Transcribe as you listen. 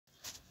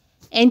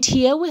And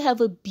here we have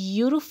a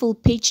beautiful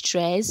peach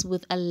dress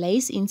with a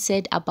lace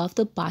inset above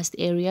the bust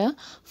area,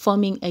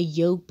 forming a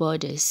yoke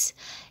bodice.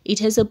 It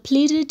has a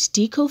pleated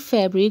deco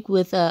fabric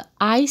with a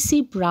icy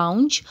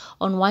brownish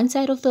on one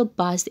side of the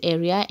bust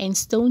area and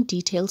stone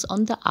details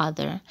on the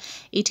other.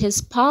 It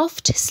has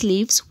puffed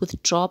sleeves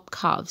with drop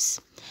cuffs.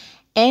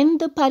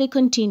 And the party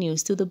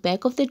continues to the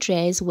back of the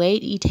dress, where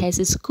it has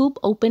a scoop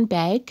open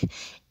back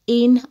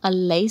in a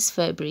lace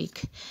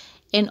fabric.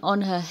 And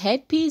on her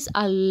headpiece,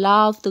 I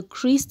love the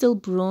crystal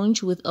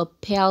brooch with a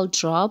pearl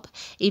drop.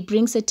 It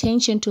brings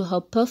attention to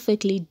her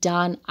perfectly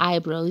done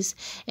eyebrows.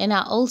 And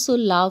I also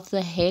love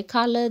the hair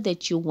color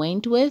that you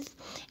went with.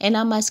 And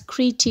I must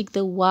critique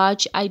the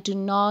watch. I do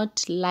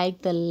not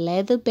like the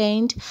leather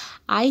band.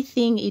 I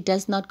think it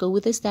does not go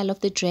with the style of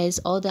the dress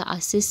or the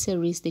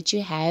accessories that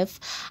you have.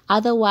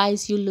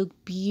 Otherwise, you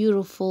look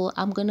beautiful.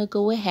 I'm gonna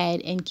go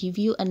ahead and give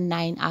you a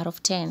 9 out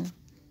of 10.